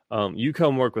 you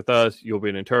come work with us, you'll be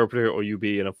an interpreter or you'll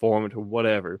be an informant or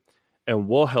whatever, and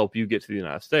we'll help you get to the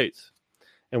United States.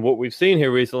 And what we've seen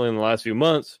here recently in the last few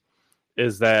months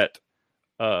is that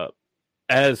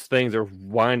as things are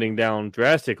winding down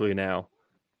drastically now,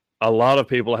 a lot of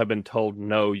people have been told,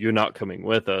 no, you're not coming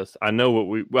with us. I know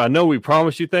we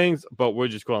promised you things, but we're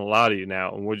just going to lie to you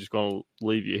now, and we're just going to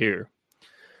leave you here.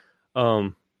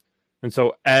 And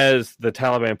so as the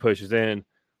Taliban pushes in,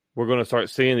 we're going to start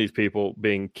seeing these people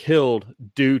being killed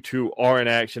due to our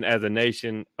inaction as a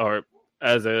nation, or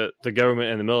as the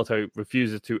government and the military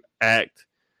refuses to act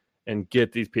and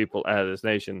get these people out of this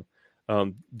nation.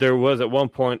 There was at one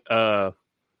point a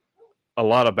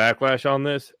lot of backlash on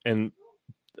this, and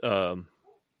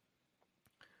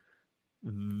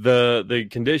the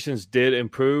conditions did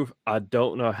improve. I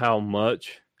don't know how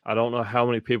much. I don't know how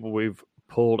many people we've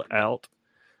pulled out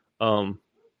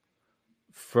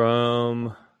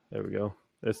from. There we go.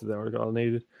 This is the article I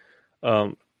needed.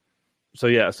 So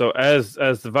as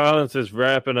the violence is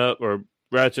wrapping up or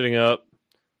ratcheting up,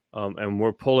 and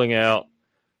we're pulling out,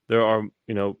 there are,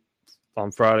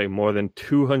 on Friday, more than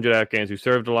 200 Afghans who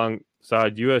served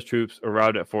alongside U.S. troops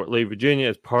arrived at Fort Lee, Virginia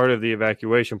as part of the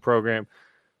evacuation program.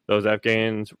 Those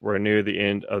Afghans were near the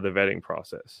end of the vetting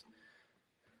process.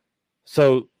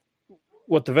 So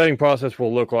what the vetting process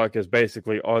will look like is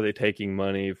basically, are they taking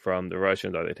money from the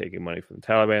Russians? Are they taking money from the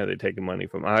Taliban? Are they taking money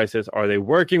from ISIS? Are they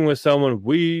working with someone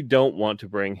we don't want to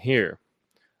bring here?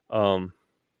 And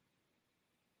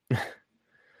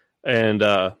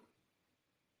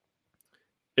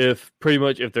if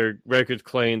their records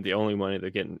claim the only money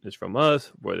they're getting is from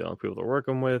us, we're the only people they're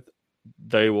working with,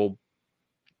 they will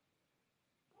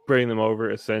bring them over,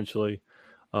 essentially.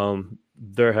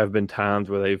 There have been times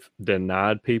where they've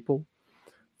denied people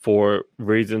for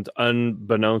reasons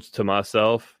unbeknownst to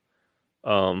myself.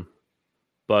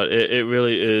 But it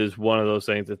really is one of those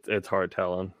things that it's hard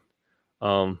telling.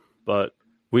 But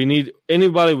we need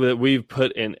anybody that we've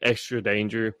put in extra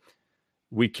danger.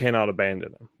 We cannot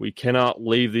abandon them. We cannot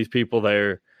leave these people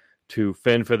there to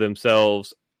fend for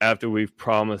themselves after we've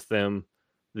promised them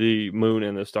the moon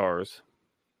and the stars.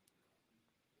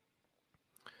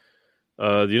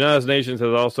 The United Nations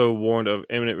has also warned of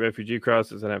imminent refugee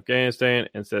crisis in Afghanistan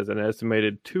and says an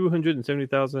estimated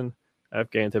 270,000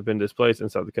 Afghans have been displaced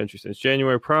inside the country since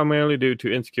January, primarily due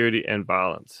to insecurity and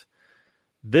violence.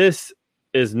 This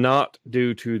is not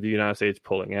due to the United States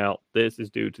pulling out. This is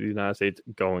due to the United States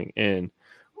going in.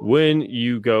 When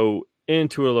you go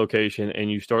into a location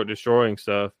and you start destroying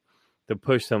stuff to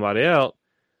push somebody out,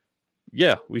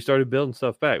 we started building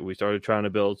stuff back. We started trying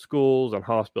to build schools and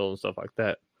hospitals and stuff like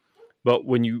that. But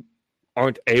when you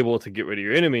aren't able to get rid of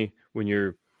your enemy,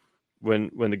 when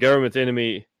the government's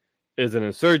enemy is an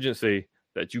insurgency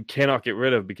that you cannot get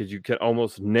rid of because you can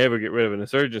almost never get rid of an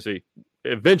insurgency,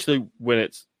 eventually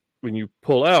when you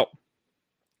pull out,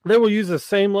 they will use the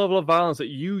same level of violence that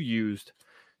you used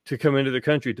to come into the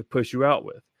country to push you out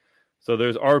with. So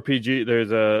there's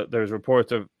there's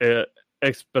reports of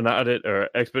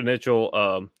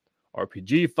exponential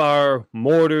RPG fire,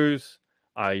 mortars,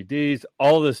 IEDs,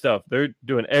 all this stuff. They're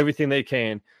doing everything they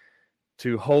can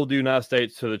to hold the United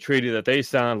States to the treaty that they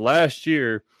signed last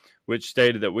year, which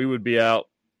stated that we would be out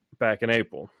back in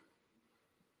April.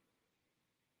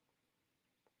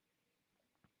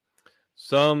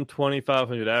 Some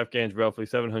 2,500 Afghans, roughly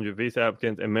 700 visa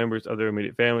applicants, and members of their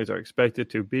immediate families are expected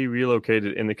to be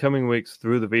relocated in the coming weeks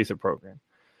through the visa program.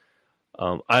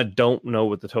 I don't know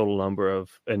what the total number of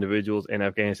individuals in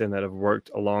Afghanistan that have worked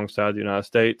alongside the United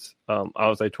States. I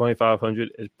would say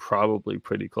 2,500 is probably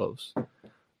pretty close.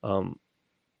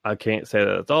 I can't say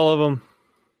that it's all of them,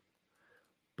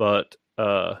 but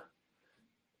the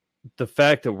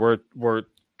fact that we're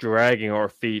dragging our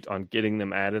feet on getting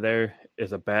them out of there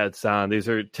is a bad sign. These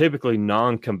are typically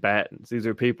non-combatants. These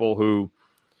are people who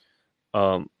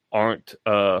aren't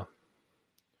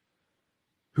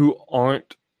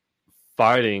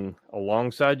fighting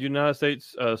alongside United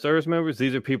States service members.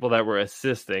 These are people that were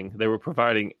assisting. They were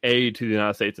providing aid to the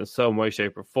United States in some way,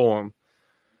 shape, or form.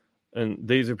 And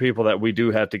these are people that we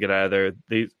do have to get out of there.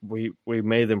 We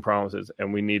made them promises,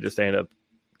 and we need to stand up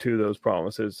to those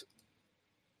promises,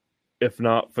 if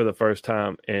not for the first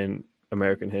time in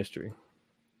American history.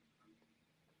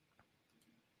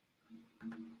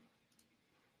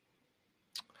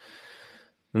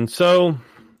 And so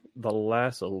the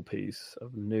last little piece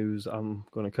of news I'm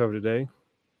going to cover today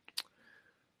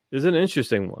is an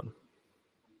interesting one,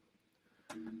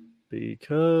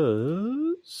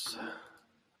 because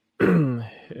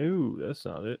ooh, that's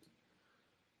not it.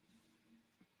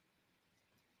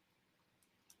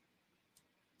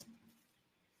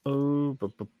 Oh,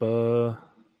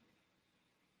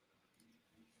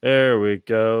 there we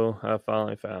go. I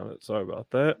finally found it. Sorry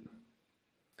about that.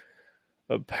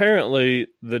 Apparently,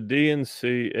 the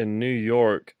DNC in New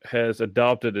York has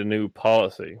adopted a new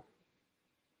policy,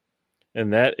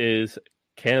 and that is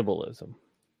cannibalism.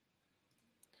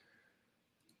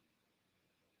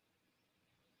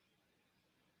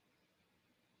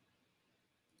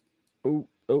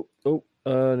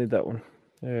 I need that one.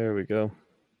 There we go.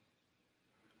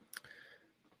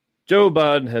 Joe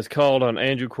Biden has called on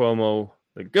Andrew Cuomo,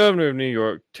 the governor of New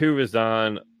York, to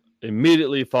resign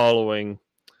immediately following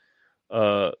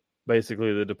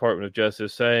basically the Department of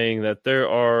Justice saying that there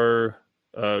are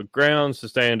grounds to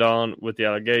stand on with the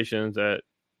allegations that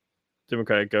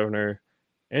Democratic Governor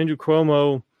Andrew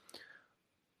Cuomo,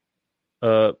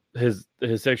 his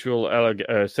sexual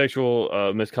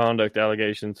misconduct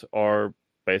allegations are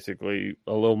basically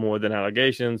a little more than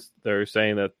allegations. They're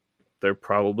saying that they're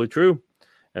probably true,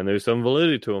 and there's some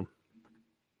validity to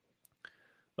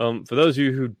them. For those of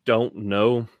you who don't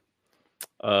know,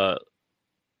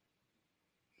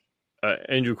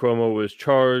 Andrew Cuomo was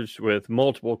charged with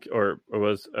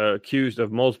was accused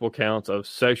of multiple counts of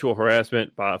sexual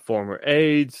harassment by former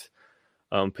aides,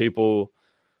 people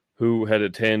who had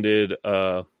attended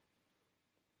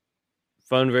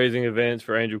fundraising events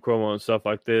for Andrew Cuomo and stuff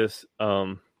like this.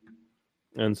 And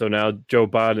so now Joe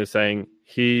Biden is saying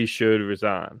he should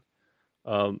resign.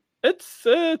 It's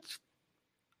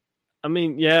I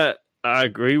mean, yeah, I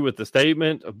agree with the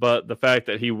statement, but the fact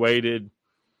that he waited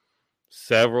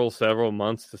several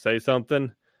months to say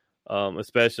something,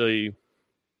 especially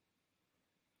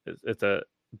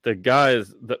the guy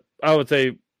is I would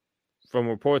say, from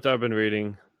reports I've been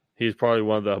reading, he's probably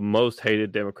one of the most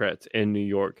hated Democrats in New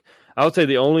York. I would say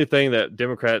the only thing that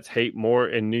Democrats hate more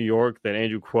in New York than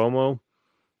Andrew Cuomo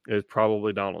is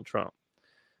probably Donald Trump.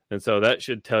 And so that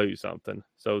should tell you something.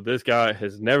 So this guy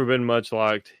has never been much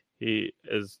liked. He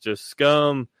is just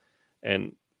scum,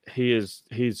 and he's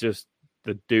just,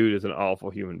 the dude is an awful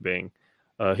human being.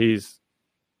 He's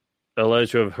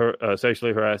alleged to have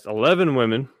sexually harassed 11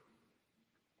 women.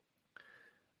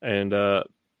 And,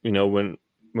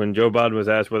 when Joe Biden was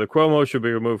asked whether Cuomo should be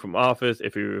removed from office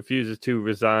if he refuses to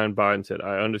resign, Biden said,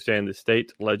 "I understand the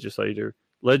state legislature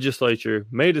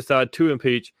may decide to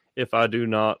impeach if I do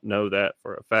not know that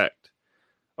for a fact."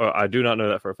 Or I do not know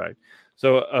that for a fact.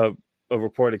 So a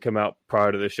report had come out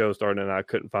prior to the show starting, and I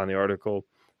couldn't find the article.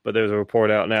 But there's a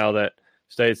report out now that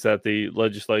states that the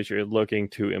legislature is looking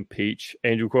to impeach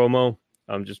Andrew Cuomo.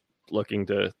 I'm just looking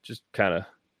to just kind of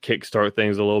kickstart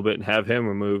things a little bit and have him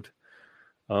removed.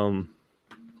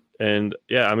 And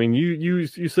yeah, I mean, you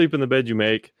sleep in the bed you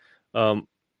make.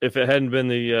 If it hadn't been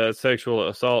the sexual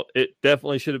assault, it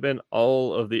definitely should have been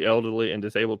all of the elderly and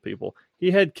disabled people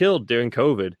he had killed during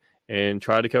COVID and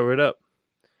tried to cover it up.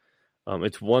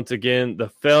 It's once again the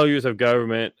failures of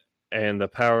government and the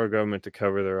power of government to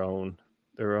cover their own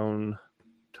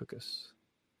took us.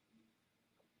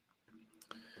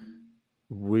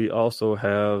 We also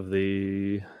have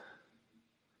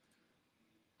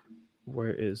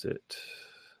where is it?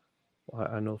 Why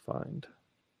I know find.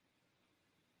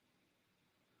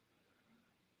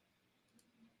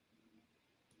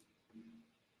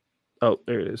 Oh,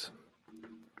 there it is.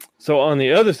 So on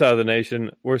the other side of the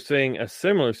nation, we're seeing a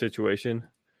similar situation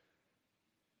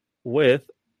with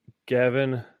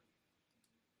Gavin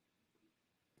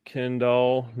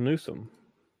Kendall Newsom.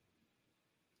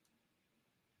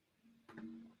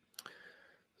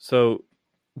 So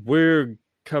we're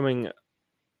coming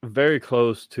very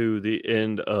close to the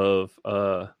end of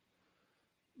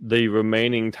the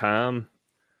remaining time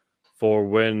for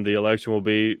when the election will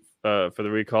be for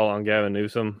the recall on Gavin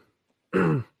Newsom.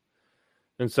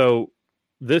 And so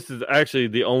this is actually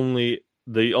the only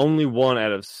one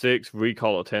out of 6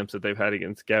 recall attempts that they've had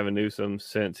against Gavin Newsom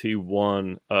since he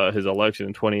won his election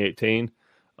in 2018.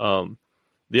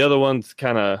 The other ones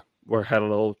kind of had a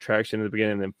little traction in the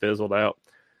beginning and then fizzled out.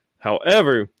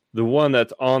 However, the one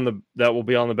that will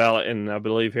be on the ballot in, I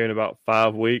believe, here in about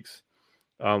 5 weeks,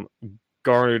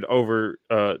 garnered over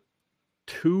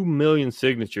 2 million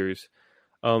signatures.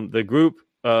 The group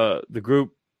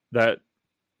that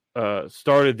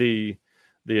started the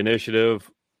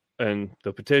initiative and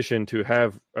the petition to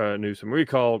have Newsom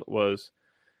recalled was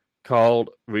called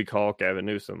Recall Gavin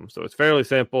Newsom. So it's fairly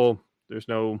simple. There's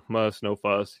no muss, no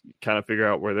fuss. You kind of figure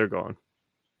out where they're going.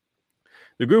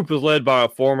 The group was led by a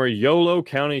former Yolo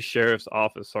County Sheriff's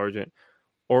Office Sergeant,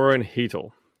 Orrin Heatle.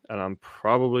 And I'm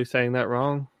probably saying that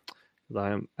wrong because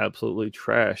I am absolutely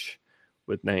trash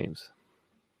with names.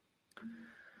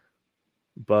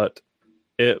 But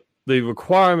the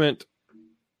requirement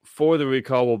for the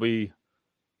recall will be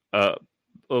a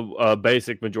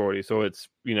basic majority. So it's,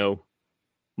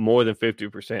 more than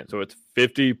 50%. So it's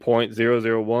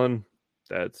 50.001.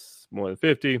 That's more than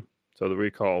 50. So the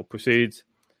recall proceeds.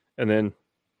 And then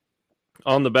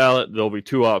on the ballot, there'll be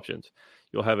 2 options.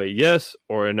 You'll have a yes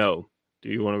or a no. Do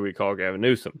you want to recall Gavin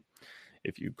Newsom?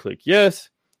 If you click yes,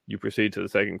 you proceed to the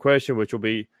second question, which will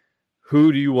be,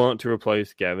 who do you want to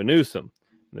replace Gavin Newsom?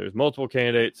 And there's multiple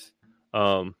candidates.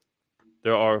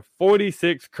 There are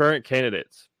 46 current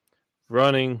candidates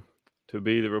running to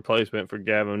be the replacement for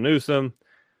Gavin Newsom.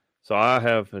 So I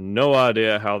have no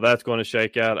idea how that's going to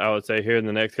shake out. I would say here in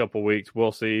the next couple of weeks,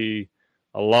 we'll see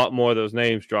a lot more of those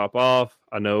names drop off.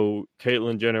 I know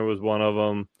Caitlyn Jenner was one of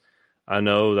them. I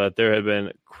know that there had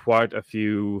been quite a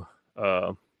few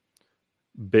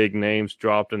big names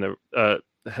dropped in the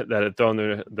that had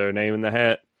thrown their name in the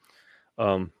hat.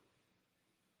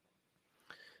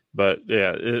 But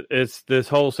yeah, it's this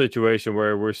whole situation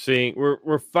where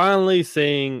we're finally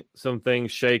seeing some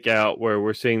things shake out, where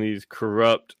we're seeing these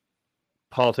corrupt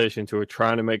politicians who are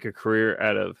trying to make a career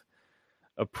out of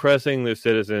oppressing their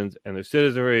citizens and their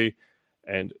citizenry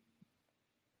and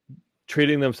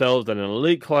treating themselves as an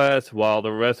elite class while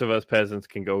the rest of us peasants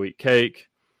can go eat cake,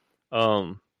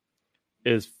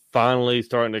 is finally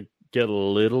starting to get a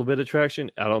little bit of traction.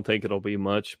 I don't think it'll be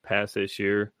much past this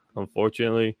year,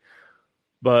 unfortunately.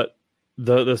 But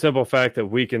the simple fact that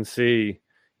we can see,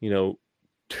 2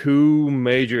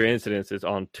 major incidences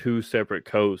on 2 separate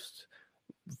coasts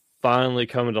finally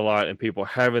coming to light and people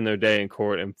having their day in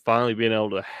court and finally being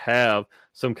able to have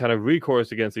some kind of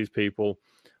recourse against these people,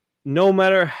 no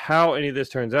matter how any of this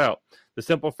turns out. The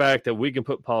simple fact that we can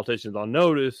put politicians on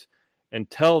notice and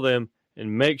tell them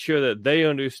and make sure that they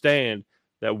understand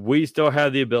that we still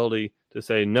have the ability to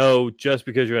say no, just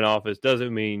because you're in office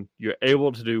doesn't mean you're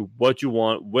able to do what you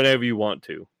want whenever you want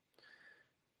to.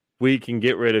 We can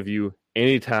get rid of you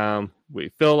anytime we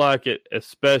feel like it,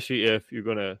 especially if you're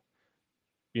going to,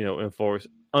 enforce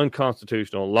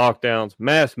unconstitutional lockdowns,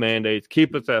 mass mandates,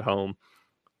 keep us at home,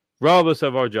 rob us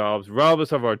of our jobs, rob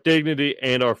us of our dignity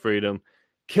and our freedom,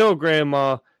 kill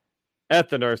grandma at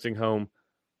the nursing home,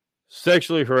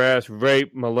 sexually harass,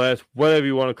 rape, molest, whatever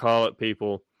you want to call it,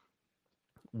 people.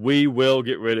 We will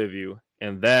get rid of you.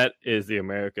 And that is the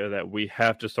America that we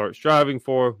have to start striving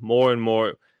for more and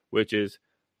more, which is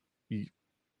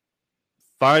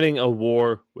fighting a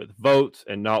war with votes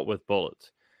and not with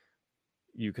bullets.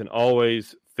 You can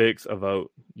always fix a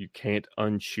vote. You can't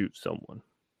unshoot someone.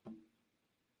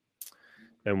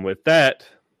 And with that,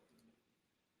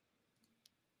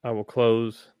 I will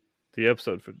close the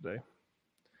episode for today.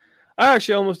 I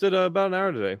actually almost did about an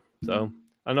hour today. So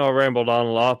I know I rambled on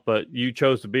a lot, but you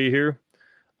chose to be here.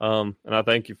 And I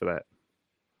thank you for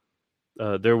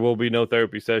that. There will be no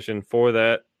therapy session for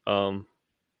that. You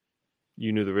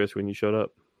knew the risk when you showed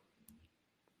up.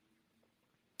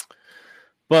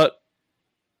 But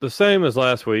the same as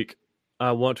last week,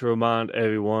 I want to remind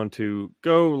everyone to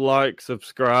go like,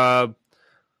 subscribe.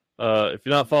 If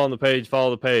you're not following the page, follow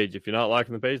the page. If you're not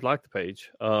liking the page, like the page.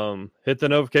 Hit the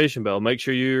notification bell. Make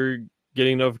sure you're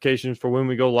getting notifications for when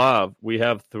we go live. We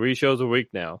have 3 shows a week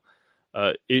now.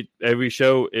 Every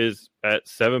show is at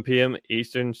 7 p.m.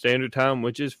 Eastern Standard Time,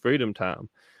 which is Freedom Time.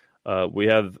 We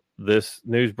have this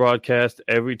news broadcast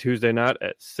every Tuesday night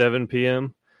at 7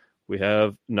 p.m. We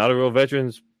have Not a Real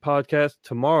Veterans podcast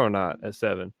tomorrow night at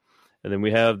 7. And then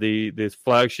we have this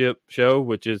flagship show,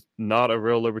 which is Not a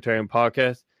Real Libertarian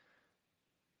podcast,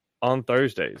 on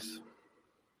Thursdays.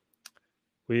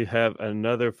 We have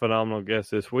another phenomenal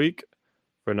guest this week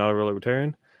for Not a Real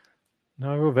Libertarian.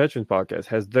 Not a Real Veterans podcast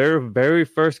has their very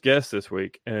first guest this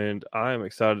week, and I am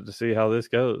excited to see how this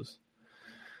goes.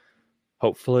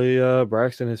 Hopefully,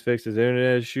 Braxton has fixed his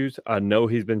internet issues. I know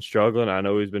he's been struggling. I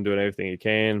know he's been doing everything he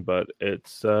can, but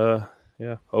it's,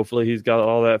 hopefully he's got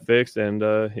all that fixed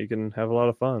and he can have a lot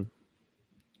of fun.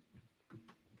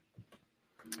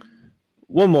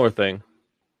 one more thing.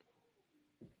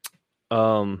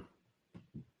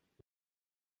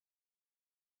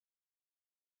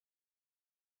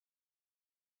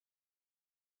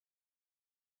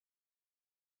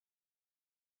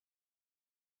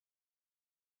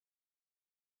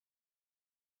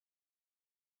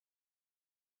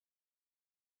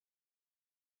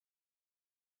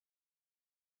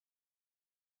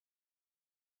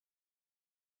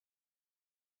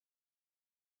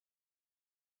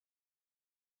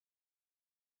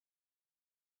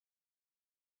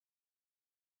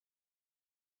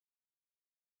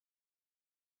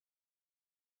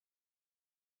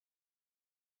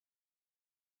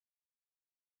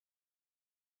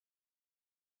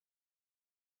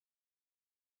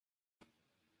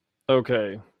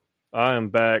 Okay, I am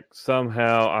back.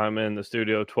 Somehow I'm in the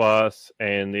studio twice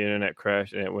and the internet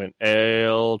crashed and it went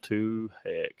L to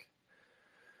heck.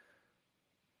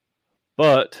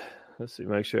 But let's see,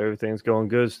 make sure everything's going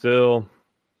good still.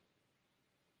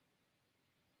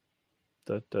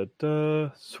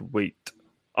 Sweet.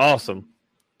 Awesome.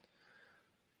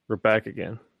 We're back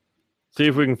again. See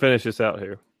if we can finish this out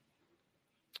here.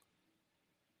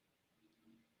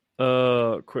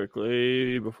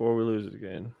 Quickly before we lose it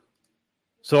again.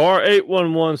 So our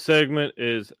 811 segment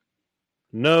is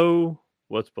know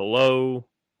what's below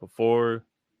before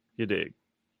you dig.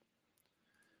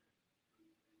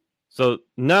 So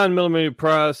 9mm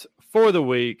price for the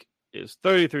week is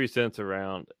 33 cents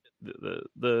around.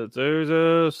 There's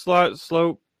a slight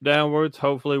slope downwards.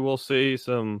 Hopefully we'll see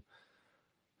some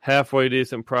halfway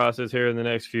decent prices here in the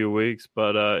next few weeks,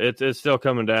 but it's still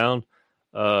coming down.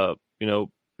 Back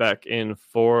in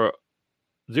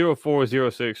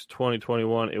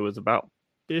 04/06/2021, it was about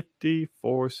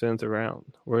 54 cents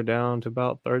around. We're down to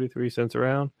about 33 cents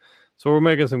around. So we're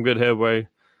making some good headway.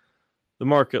 The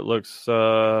market looks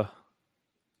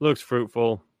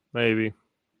fruitful, maybe,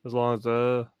 as long as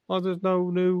there's no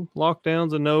new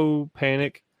lockdowns and no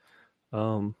panic.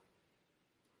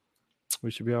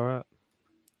 We should be all right.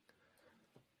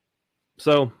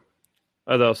 So,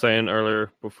 as I was saying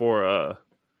earlier, before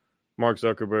Mark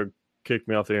Zuckerberg kicked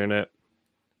me off the internet,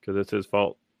 because it's his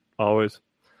fault always.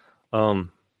 Go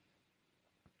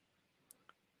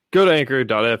to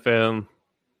anchor.fm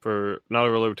for Not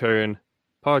a Real Libertarian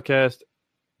podcast.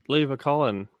 Leave a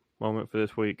call-in moment for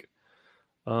this week.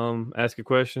 Ask a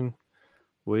question.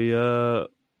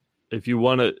 If you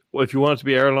want it to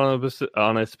be aired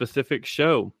on a specific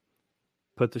show,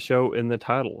 put the show in the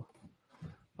title.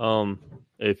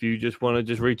 If you just want to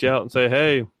just reach out and say,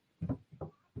 hey,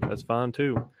 that's fine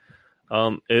too.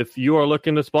 If you are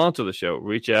looking to sponsor the show,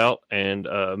 reach out and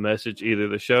message either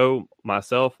the show,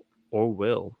 myself, or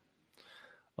Will.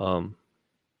 And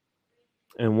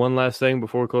one last thing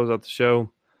before we close out the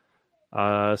show.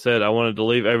 I said I wanted to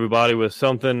leave everybody with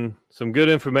some good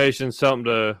information, something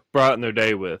to brighten their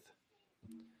day with.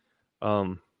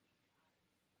 The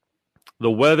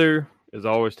weather is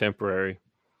always temporary.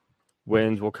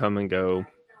 Winds will come and go.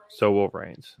 So will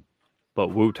rains. But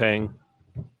Wu-Tang,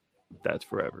 that's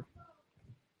forever.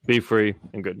 Be free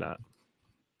and good night.